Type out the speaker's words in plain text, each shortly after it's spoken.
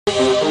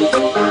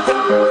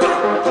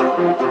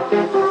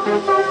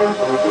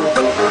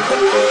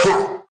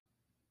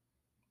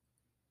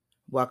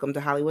Welcome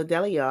to Hollywood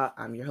Deli, y'all.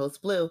 I'm your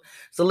host, Blue.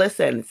 So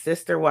listen,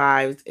 Sister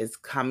Wives is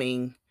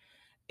coming.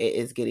 It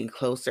is getting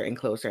closer and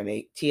closer. And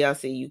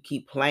TLC, you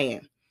keep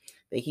playing.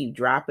 They keep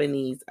dropping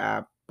these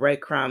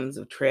breadcrumbs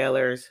of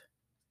trailers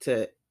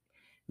to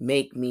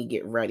make me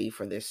get ready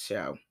for this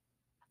show.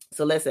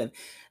 So listen,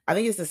 I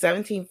think it's the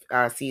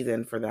 17th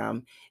season for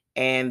them,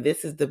 and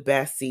this is the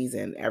best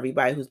season.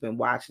 Everybody who's been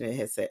watching it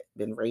has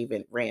been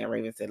Raven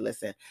said,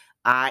 "Listen,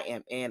 I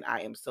am in. I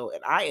am so,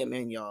 and I am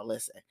in, y'all.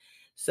 Listen."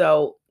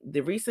 So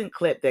the recent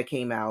clip that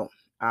came out,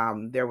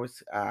 there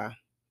was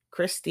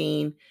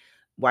Christine,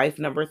 wife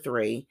number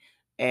 3,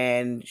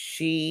 and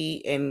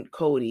she and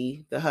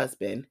Cody, the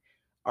husband,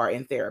 are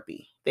in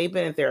therapy. They've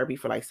been in therapy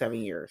for like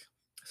 7 years.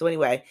 So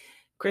anyway,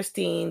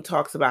 Christine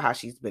talks about how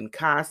she's been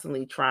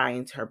constantly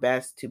trying her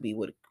best to be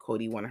what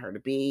Cody wanted her to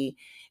be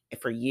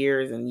for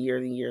years and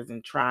years and years,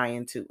 and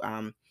trying to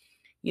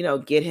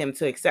get him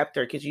to accept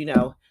her, because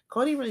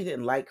Cody really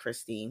didn't like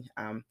Christine.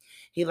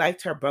 He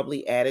liked her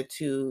bubbly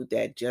attitude,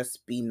 that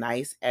just be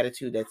nice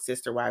attitude that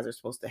sister wives are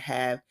supposed to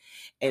have.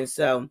 And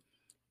so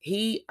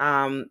he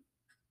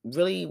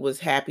really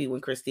was happy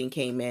when Christine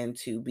came in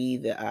to be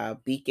the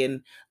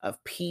beacon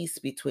of peace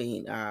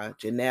between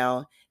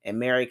Janelle and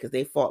Mary, because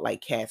they fought like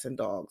cats and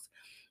dogs.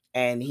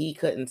 And he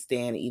couldn't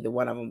stand either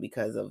one of them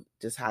because of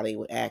just how they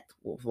would act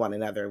with one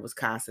another. It was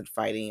constant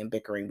fighting and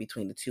bickering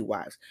between the two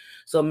wives.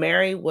 So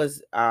Mary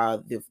was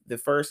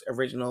the first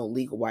original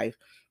legal wife.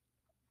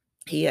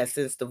 He has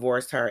since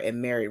divorced her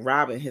and married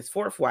Robin, his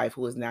fourth wife,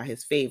 who is now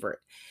his favorite.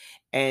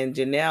 And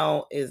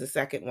Janelle is the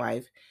second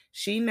wife.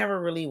 She never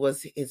really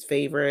was his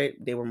favorite.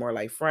 They were more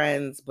like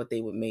friends, but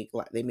they made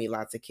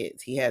lots of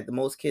kids. He had the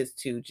most kids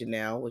to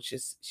Janelle, which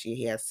is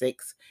he has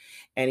 6,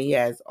 and he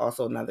has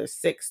also another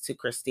 6 to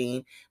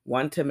Christine,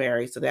 1 to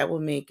Mary. So that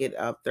would make it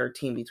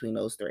 13 between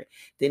those 3.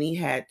 Then he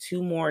had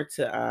 2 more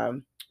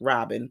to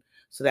Robin,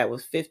 so that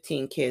was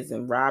 15 kids.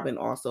 And Robin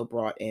also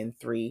brought in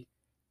 3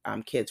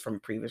 kids from a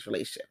previous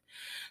relationship.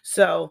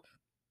 So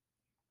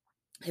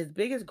his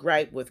biggest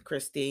gripe with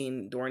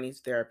Christine during these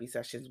therapy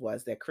sessions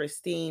was that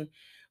Christine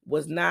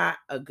was not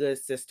a good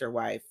sister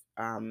wife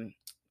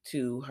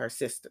to her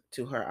sister,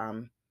 to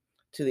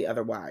the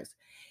other wives.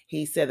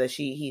 He said that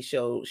she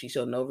showed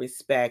no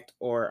respect,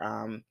 or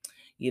and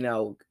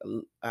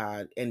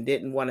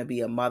didn't want to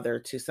be a mother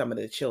to some of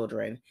the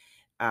children.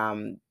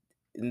 And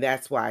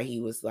that's why he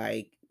was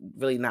like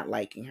really not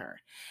liking her.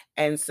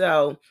 And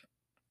so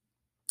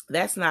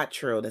that's not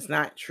true. That's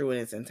not true in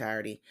its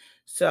entirety.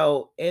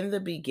 So in the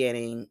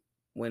beginning,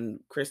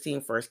 when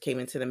Christine first came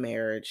into the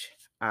marriage,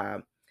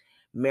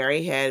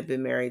 Mary had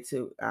been married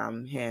to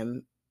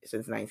him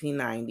since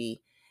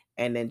 1990,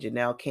 and then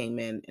Janelle came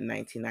in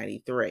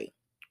 1993,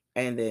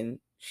 and then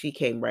she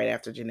came right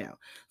after Janelle.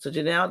 So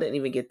Janelle didn't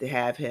even get to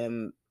have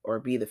him or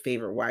be the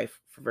favorite wife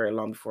for very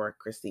long before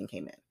Christine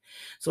came in.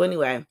 So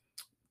anyway,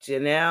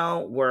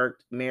 Janelle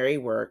worked, Mary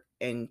worked,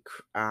 and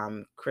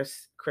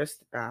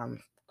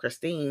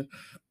Christine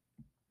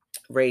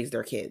raised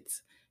their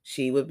kids.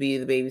 She would be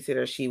the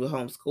babysitter. She would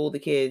homeschool the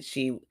kids.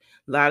 A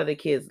lot of the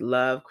kids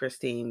love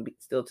Christine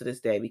still to this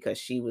day, because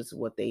she was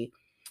what they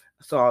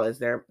saw as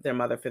their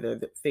mother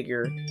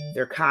figure,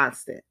 their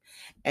constant.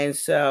 And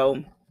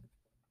so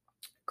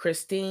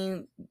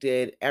Christine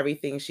did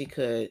everything she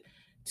could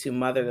to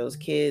mother those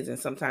kids, and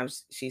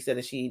sometimes she said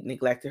that she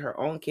neglected her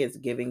own kids,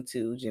 giving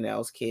to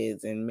Janelle's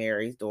kids and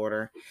Mary's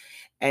daughter.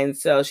 And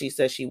so she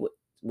said she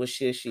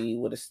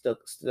would have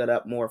stood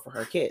up more for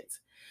her kids.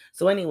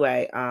 So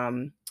anyway,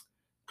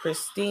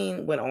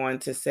 Christine went on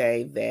to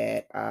say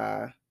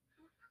that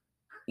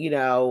you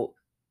know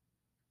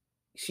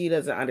she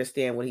doesn't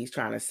understand what he's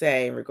trying to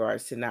say in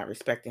regards to not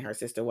respecting her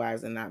sister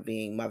wives and not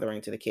being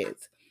mothering to the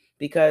kids,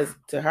 because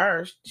to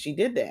her she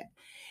did that.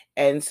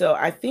 And so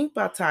I think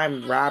by the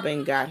time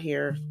Robin got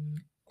here,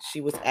 she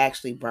was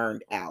actually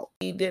burned out.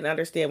 He didn't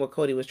understand what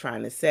Cody was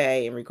trying to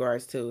say in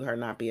regards to her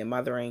not being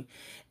mothering.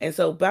 And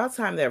so about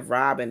time that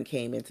Robin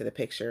came into the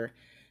picture,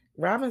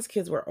 Robin's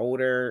kids were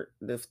older,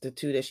 the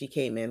 2 that she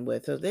came in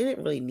with, so they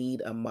didn't really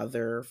need a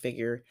mother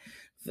figure.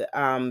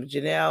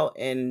 Janelle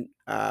and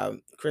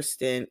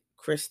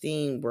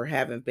Christine were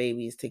having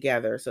babies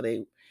together, so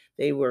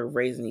they were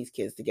raising these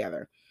kids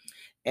together.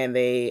 And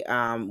they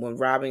when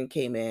Robin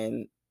came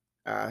in,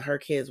 her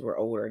kids were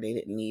older. They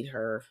didn't need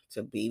her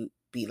to be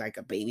like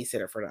a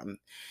babysitter for them.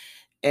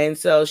 And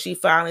so she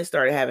finally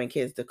started having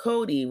kids to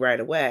Cody right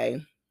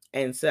away.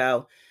 And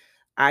so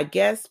I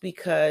guess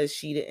because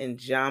she didn't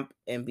jump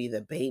and be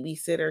the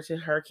babysitter to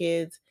her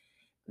kids,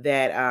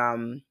 that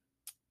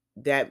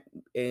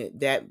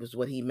that was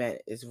what he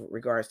meant, is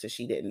regards to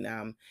she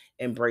didn't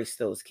embrace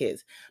those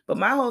kids. But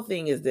my whole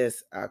thing is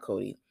this,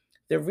 Cody.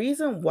 The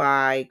reason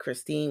why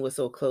Christine was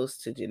so close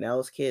to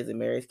Janelle's kids and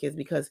Mary's kids,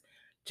 because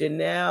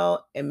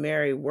Janelle and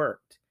Mary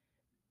worked.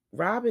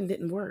 Robin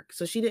didn't work,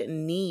 so she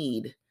didn't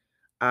need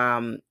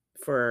um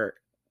for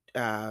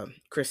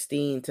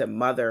Christine to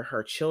mother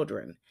her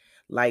children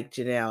like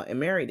Janelle and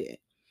Mary did.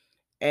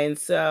 And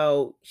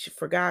so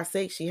for God's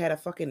sake, she had a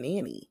fucking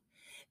nanny.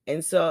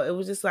 And so it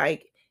was just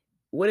like,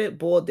 what it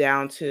boiled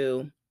down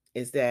to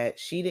is that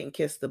she didn't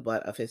kiss the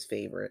butt of his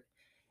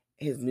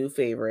new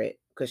favorite,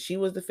 because she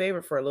was the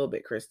favorite for a little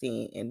bit,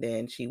 Christine, and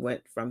then she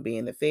went from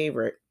being the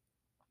favorite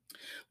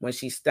when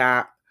she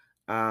stopped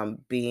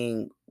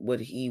being what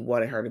he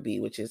wanted her to be,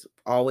 which is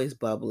always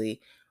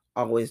bubbly,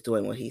 always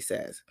doing what he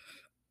says.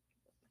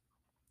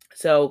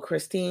 So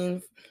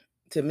Christine,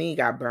 to me,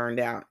 got burned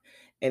out.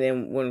 And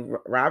then when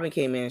Robin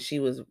came in, she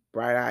was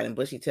bright eyed and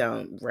bushy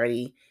tailed,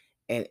 ready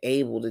and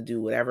able to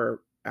do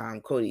whatever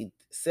Cody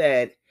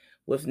said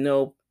with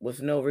no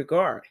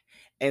regard.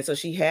 And so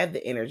she had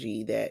the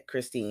energy that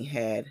Christine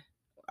had,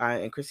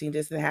 and Christine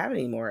just didn't have it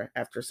anymore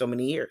after so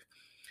many years.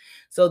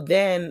 So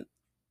then,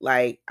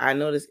 like I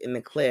noticed in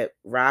the clip,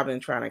 Robin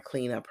trying to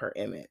clean up her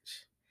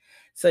image.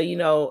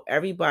 So,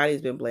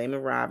 everybody's been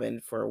blaming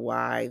Robin for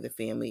why the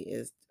family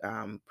is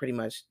pretty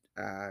much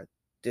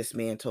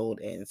dismantled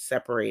and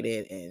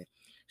separated and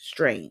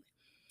strained.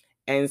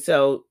 And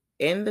so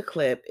in the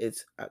clip,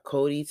 it's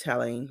Cody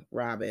telling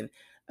Robin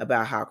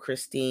about how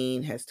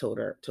Christine has told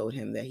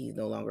him that he's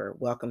no longer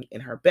welcome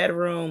in her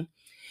bedroom,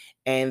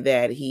 and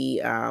that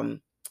he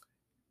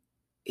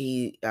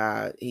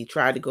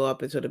tried to go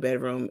up into the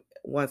bedroom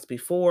once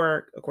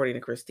before, according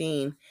to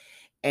Christine,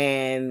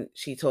 and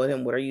she told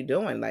him, "What are you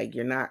doing? Like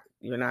you're not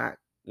in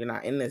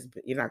this.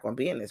 You're not going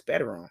to be in this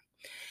bedroom."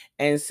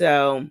 And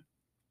so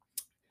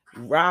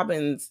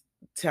Robin's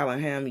telling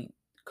him,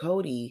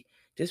 "Cody,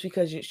 just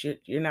because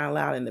you're not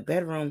allowed in the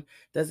bedroom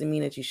doesn't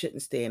mean that you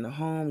shouldn't stay in the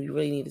home. You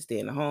really need to stay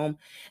in the home."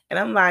 And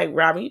I'm like,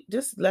 Robin,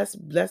 just let's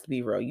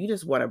be real. You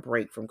just want a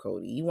break from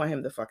Cody. You want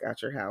him to fuck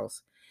out your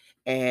house,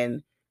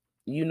 and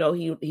he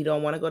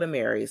don't want to go to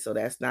Mary, so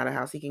that's not a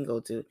house he can go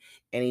to,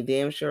 and he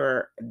damn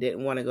sure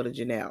didn't want to go to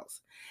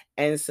Janelle's.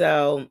 And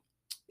so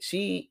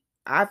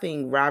I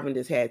think Robin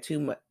just had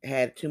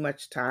too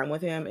much time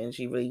with him, and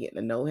she really getting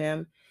to know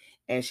him,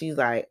 and she's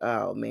like,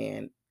 oh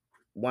man,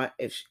 what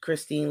if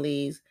Christine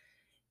leaves?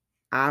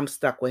 I'm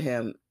stuck with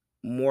him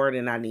more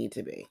than I need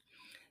to be.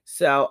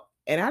 So,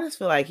 and I just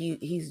feel like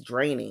he's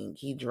draining.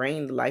 He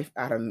drained the life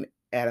out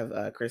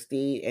of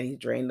Christine, and he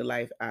drained the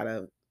life out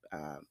of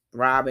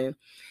Robin.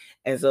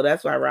 And so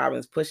that's why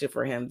Robin's pushing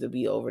for him to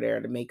be over there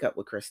to make up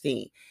with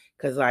Christine.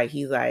 Cause like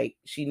he's like,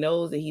 she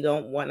knows that he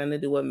don't want nothing to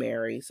do with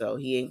Mary, so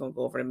he ain't gonna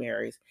go over to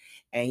Mary's.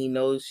 And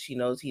she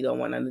knows he don't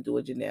want nothing to do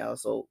with Janelle.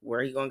 So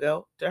where he gonna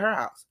go? To her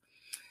house.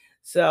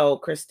 So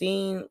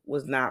Christine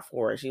was not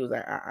for it. She was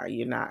like,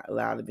 you're not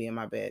allowed to be in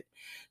my bed.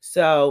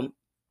 So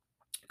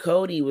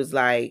Cody was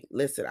like,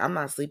 listen, I'm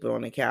not sleeping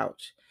on the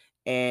couch.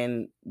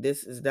 And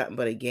this is nothing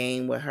but a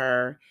game with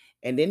her.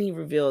 And then he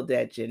revealed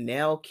that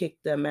Janelle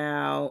kicked them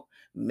out.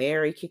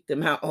 Mary kicked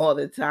them out all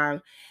the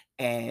time.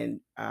 And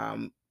I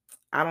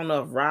don't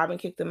know if Robin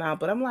kicked them out,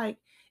 but I'm like,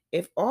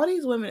 if all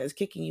these women is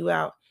kicking you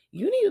out,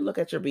 you need to look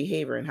at your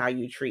behavior and how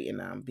you're treating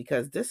them,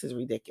 because this is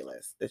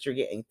ridiculous that you're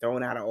getting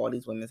thrown out of all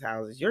these women's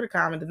houses. You're the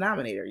common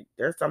denominator.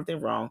 There's something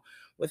wrong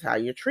with how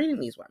you're treating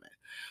these women.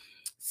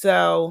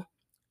 So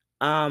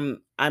I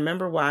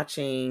remember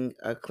watching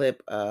a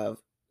clip of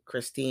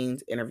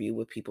Christine's interview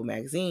with People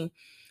Magazine,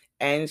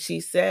 and she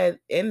said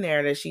in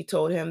there that she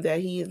told him that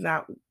he is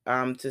not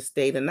to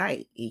stay the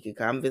night. He could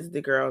come visit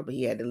the girls, but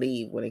he had to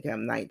leave when it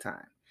came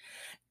nighttime.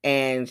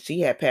 And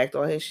she had packed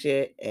all his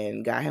shit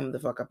and got him the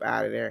fuck up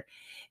out of there.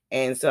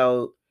 And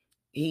so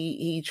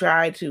he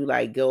tried to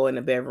like go in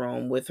the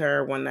bedroom with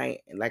her one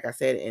night, like I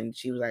said, and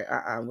she was like,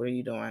 what are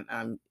you doing?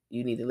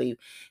 You need to leave.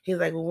 He's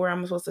like, well, where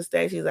am I supposed to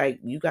stay? She's like,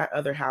 you got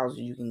other houses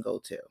you can go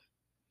to.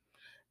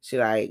 She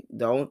like,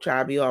 don't try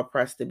to be all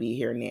pressed to be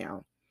here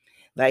now.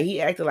 Like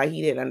he acted like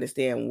he didn't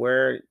understand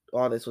where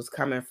all this was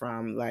coming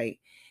from. Like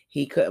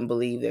he couldn't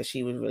believe that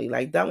she was really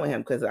like done with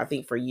him, because I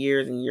think for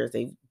years and years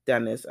they've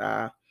done this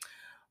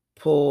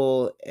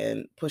pull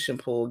and push and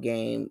pull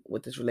game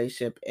with this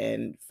relationship,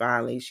 and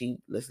finally she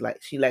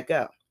let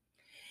go.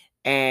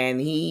 And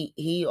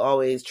he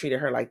always treated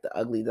her like the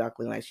ugly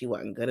duckling, like she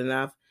wasn't good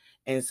enough.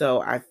 And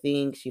so I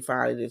think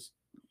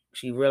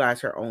she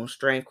realized her own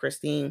strength,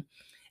 Christine,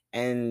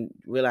 and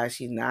realized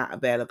she's not a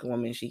bad looking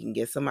woman. She can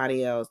get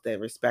somebody else that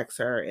respects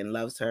her and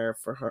loves her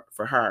for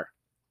her.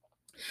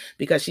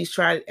 Because she's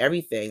tried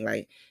everything.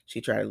 Like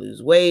she tried to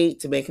lose weight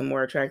to make him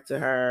more attracted to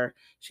her.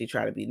 She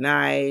tried to be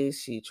nice.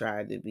 She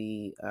tried to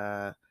be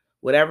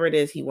whatever it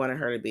is he wanted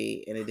her to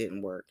be, and it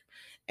didn't work.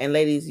 And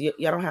ladies, y'all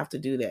don't have to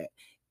do that.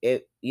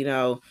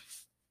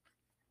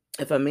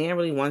 If a man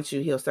really wants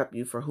you, he'll accept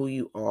you for who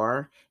you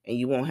are, and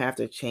you won't have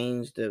to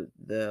change the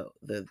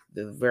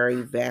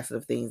very vast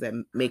of things that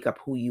make up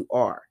who you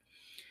are,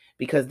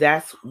 because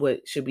that's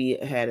what should be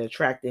had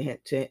attracted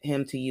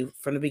him to you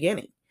from the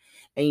beginning,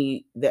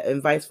 and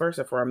vice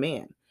versa for a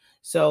man.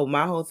 So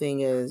my whole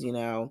thing is,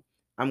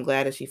 I'm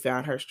glad that she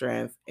found her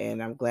strength,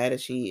 and I'm glad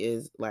that she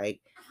is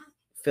like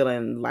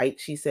feeling light,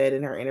 she said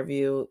in her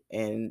interview,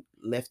 and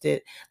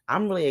lifted.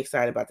 I'm really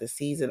excited about the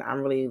season. I'm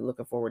really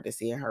looking forward to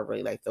seeing her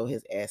really like throw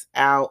his ass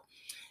out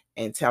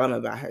and tell him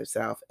about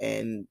herself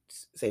and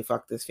say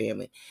fuck this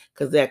family.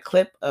 Because that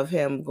clip of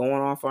him going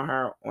off on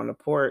her on the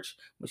porch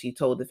when she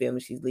told the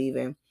family she's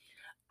leaving,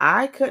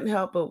 I couldn't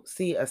help but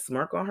see a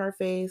smirk on her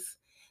face,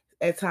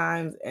 at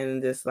times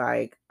and just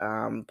like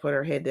put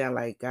her head down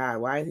like, God,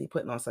 why is he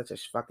putting on such a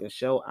fucking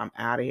show? I'm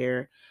out of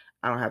here.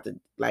 I don't have to,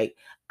 like,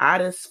 I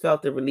just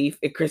felt the relief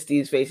in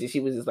Christine's face, and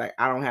she was just like,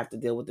 I don't have to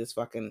deal with this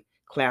fucking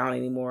clown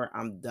anymore.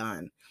 I'm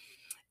done.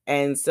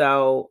 And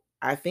so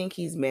I think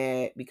he's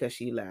mad because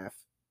she left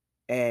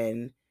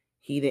and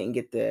he didn't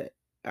get to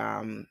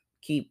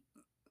keep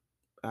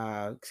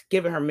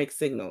giving her mixed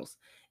signals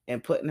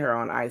and putting her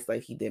on ice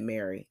like he did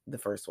Mary, the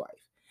first wife.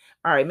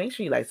 All right, make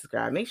sure you like,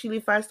 subscribe, make sure you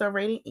leave 5-star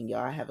rating, and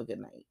y'all have a good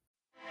night.